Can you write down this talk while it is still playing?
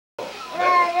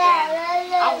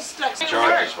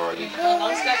party. As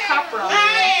long as it's got copper on it.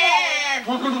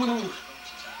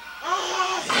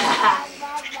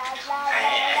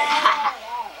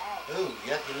 Ooh,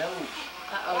 yucky nose.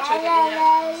 Uh-oh, check it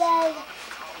out.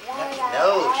 Yucky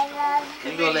nose.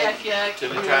 Could be yuck.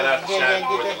 Should we try not to shine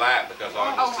toward the light because all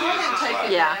you see is just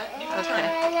light? Yeah. Okay.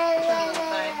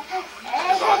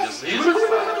 Because all you see is just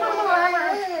light.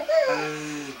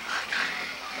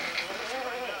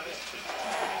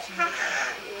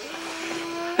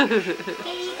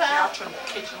 I'll turn the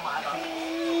kitchen light on.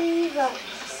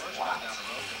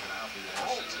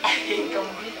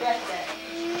 Gonna get that.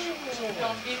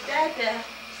 Gonna get that.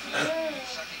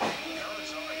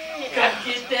 Gonna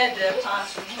get that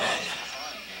possum.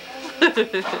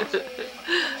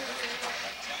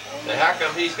 Now how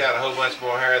come he's got a whole bunch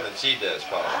more hair than she does,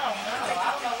 Paul? I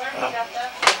don't know where he got that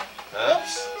from. Huh?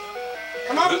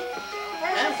 Come on.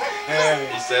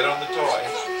 He sat on the toy.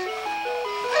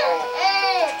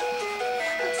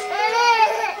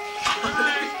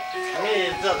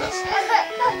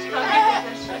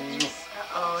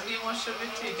 Uh-oh, he wants sugar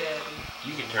too, Daddy.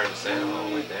 You can turn the sound all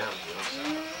the way down.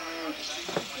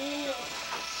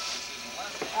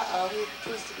 Uh-oh, he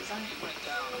twisted his ankle.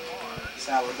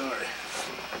 Salvador.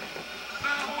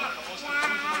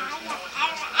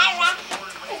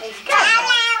 Get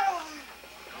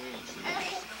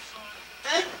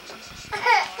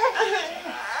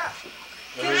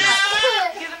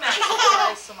him out.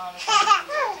 Place him on the computer.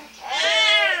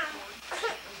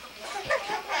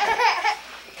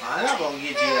 I'm not gonna get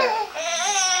you that.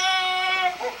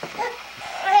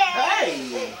 Hey!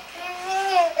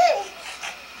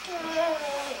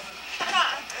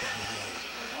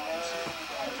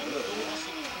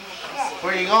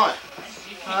 Where are you going?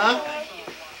 Huh?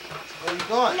 Where are you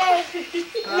going?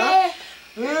 Huh?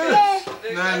 No.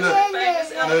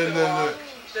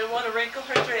 They want to wrinkle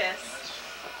her dress.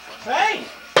 Hey!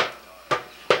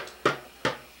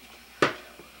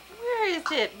 Where is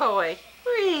that boy?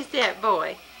 Where is that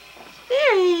boy?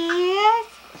 There he is.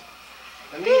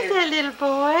 Come There's here. that little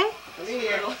boy. Come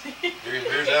here.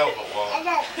 Here's Elephant Walk.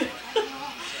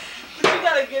 But you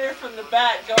gotta get her from the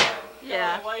back going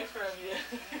away from you.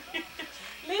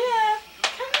 Liv,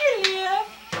 come here, Liv.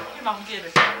 Here, Mom, get her.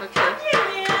 Okay. Come here,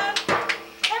 Liv.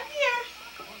 Come here.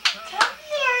 Come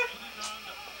here.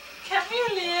 Come here,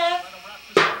 Liv.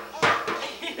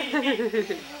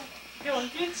 Gonna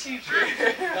get you,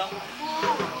 girl.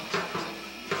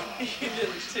 You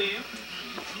little tooth.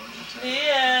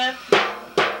 Liv.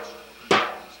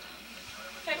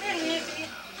 Come here, Livy.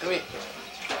 Come here.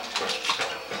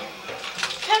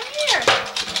 Come here.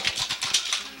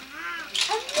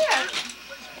 Come here.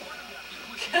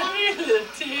 Come here, little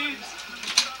toots.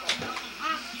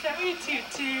 Come here, toot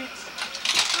toots.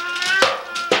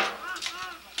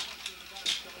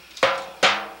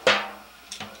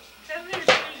 Come here,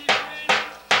 Tootie Booty.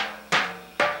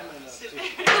 Sit there.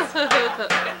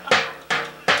 Okay.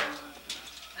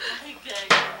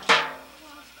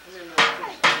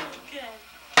 Okay.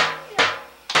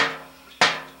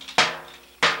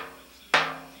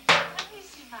 Let me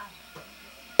see Mama.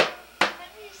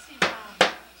 Let me see Mama.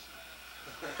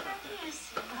 Let me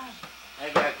see Mama. That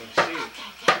guy can shoot.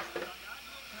 Okay.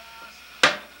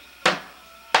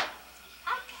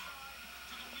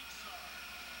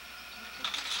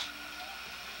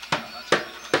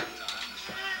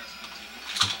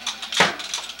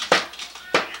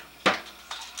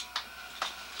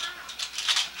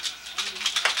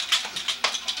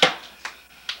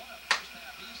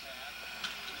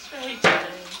 Hey, Jane.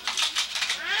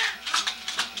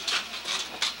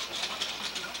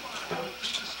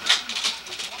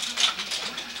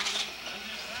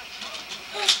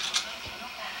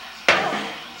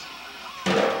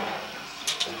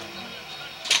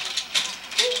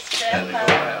 Had to go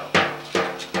out.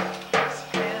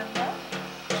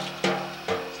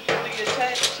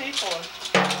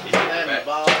 He took the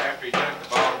ball. After he took the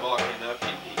ball, blocking up, he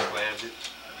slammed it.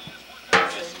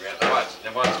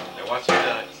 Now watch him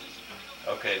do it.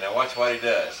 Okay, now watch what he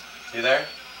does. See there?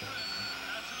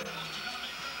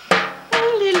 Hey,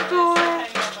 little boy.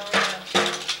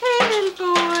 Hey, little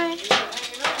boy.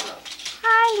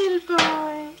 Hi, little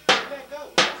boy. Let go.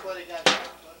 That's what he got.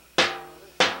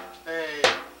 Hey.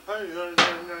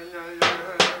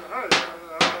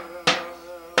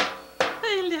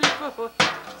 Hey, little boy.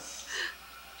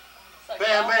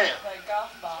 Bam, bam. Like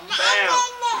golf ball. Bam.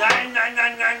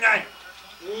 Nine.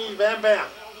 Bam, bam.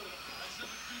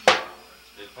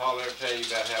 Did Paul ever tell you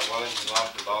about how Wellington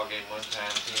lost the ball game one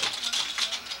time, Tim?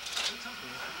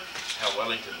 How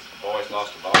Wellington boys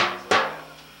lost the ball game one time.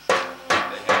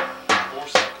 They had 4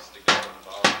 seconds to go in the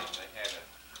ball game. They had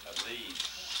a lead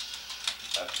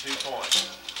of 2 points.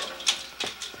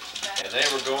 and they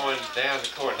were going down the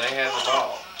court, and they had the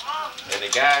ball. And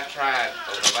the guy tried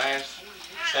on the last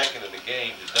second of the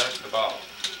game to dunk the ball,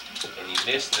 and he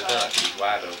missed the dunk. He's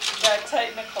wide open. Got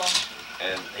technical.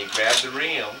 And he grabbed the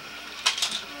rim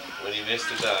when he missed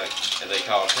the dunk, and they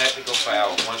called technical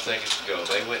foul with 1 second to go.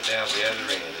 They went down the other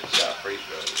end and shot free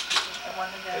throws. And won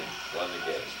the game. And won the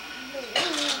game.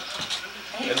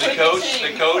 He And quit the coach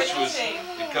team.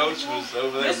 was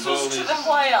over there This pulling was to his. the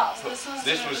playoffs.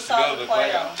 This to was to decide go to the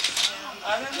playoffs.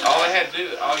 I remember All that.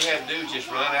 you had to do was just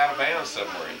run out of bounds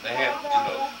somewhere. They had,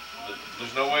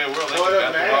 there's no way in the world they What could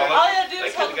up, have got the man? ball All up. you had to do They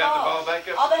was could hold have the got the ball. ball back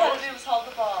up. All they the had court. to do was hold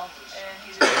the ball. And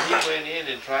he did. And he went in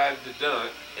and tried to dunk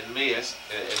and missed,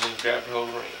 and then grabbed the whole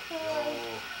ring.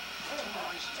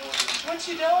 What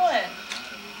you doing?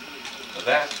 But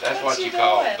that's What what you you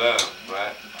call doing? dumb,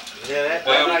 right? Yeah,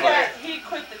 Well, Dumb player. he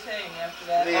quit the team after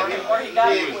that, Livy. or he got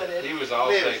Livy. quitted. He was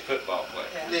all-state football player.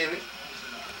 Yeah. Livy.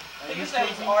 I think his name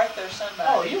was Arthur somebody.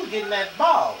 Oh, you getting that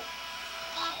ball.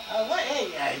 What?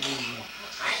 Hey,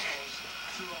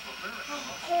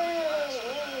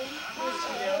 What's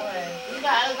he doing? you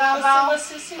got a ball?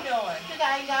 What's Sissy doing? You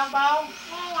got a ball?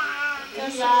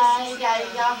 You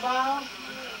got a ball?